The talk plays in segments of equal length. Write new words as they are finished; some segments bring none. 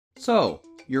So,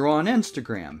 you're on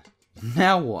Instagram.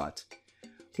 Now what?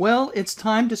 Well, it's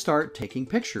time to start taking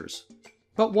pictures.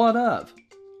 But what of?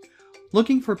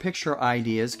 Looking for picture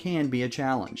ideas can be a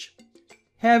challenge.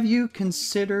 Have you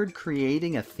considered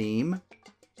creating a theme?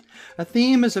 A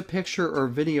theme is a picture or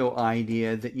video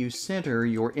idea that you center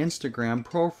your Instagram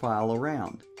profile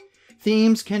around.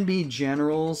 Themes can be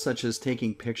general, such as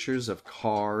taking pictures of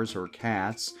cars or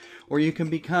cats, or you can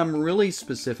become really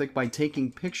specific by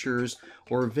taking pictures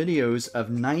or videos of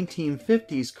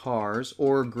 1950s cars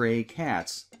or gray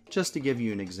cats, just to give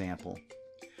you an example.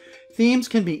 Themes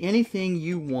can be anything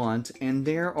you want, and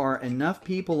there are enough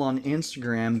people on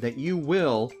Instagram that you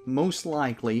will, most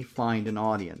likely, find an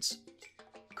audience.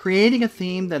 Creating a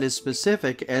theme that is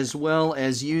specific as well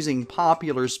as using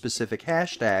popular specific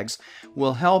hashtags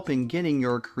will help in getting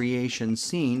your creation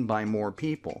seen by more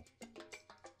people.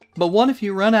 But what if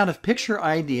you run out of picture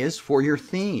ideas for your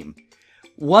theme?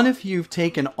 What if you've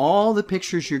taken all the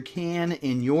pictures you can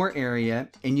in your area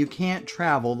and you can't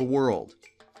travel the world?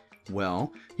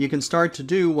 Well, you can start to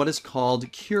do what is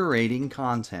called curating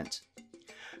content.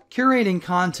 Curating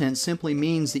content simply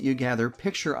means that you gather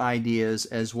picture ideas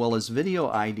as well as video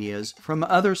ideas from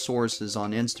other sources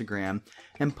on Instagram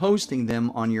and posting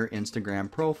them on your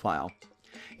Instagram profile.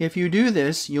 If you do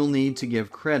this, you'll need to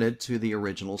give credit to the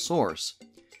original source.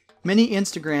 Many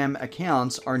Instagram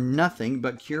accounts are nothing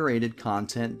but curated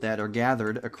content that are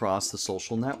gathered across the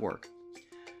social network.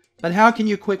 But how can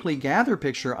you quickly gather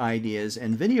picture ideas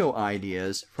and video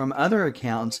ideas from other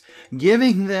accounts,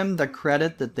 giving them the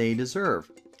credit that they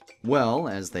deserve? Well,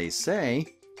 as they say,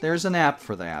 there's an app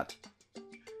for that.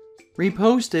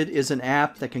 Reposted is an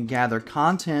app that can gather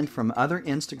content from other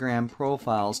Instagram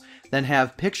profiles that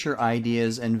have picture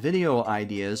ideas and video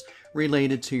ideas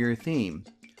related to your theme.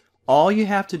 All you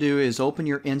have to do is open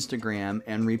your Instagram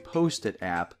and Reposted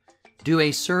app, do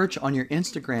a search on your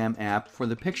Instagram app for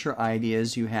the picture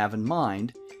ideas you have in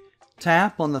mind,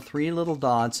 tap on the three little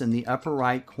dots in the upper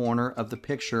right corner of the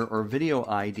picture or video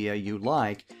idea you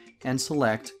like, and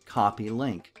select Copy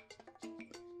Link.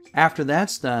 After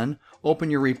that's done, open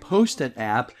your Reposted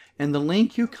app and the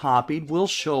link you copied will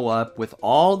show up with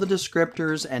all the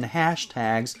descriptors and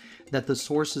hashtags that the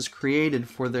sources created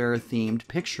for their themed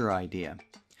picture idea.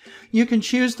 You can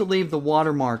choose to leave the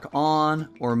watermark on,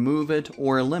 or move it,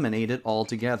 or eliminate it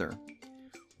altogether.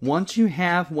 Once you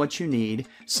have what you need,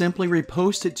 simply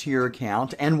repost it to your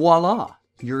account and voila,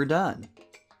 you're done.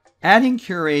 Adding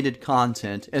curated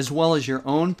content as well as your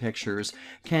own pictures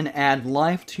can add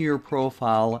life to your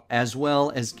profile as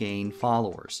well as gain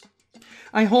followers.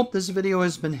 I hope this video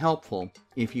has been helpful.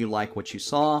 If you like what you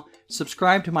saw,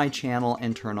 subscribe to my channel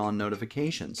and turn on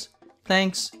notifications.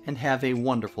 Thanks and have a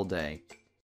wonderful day.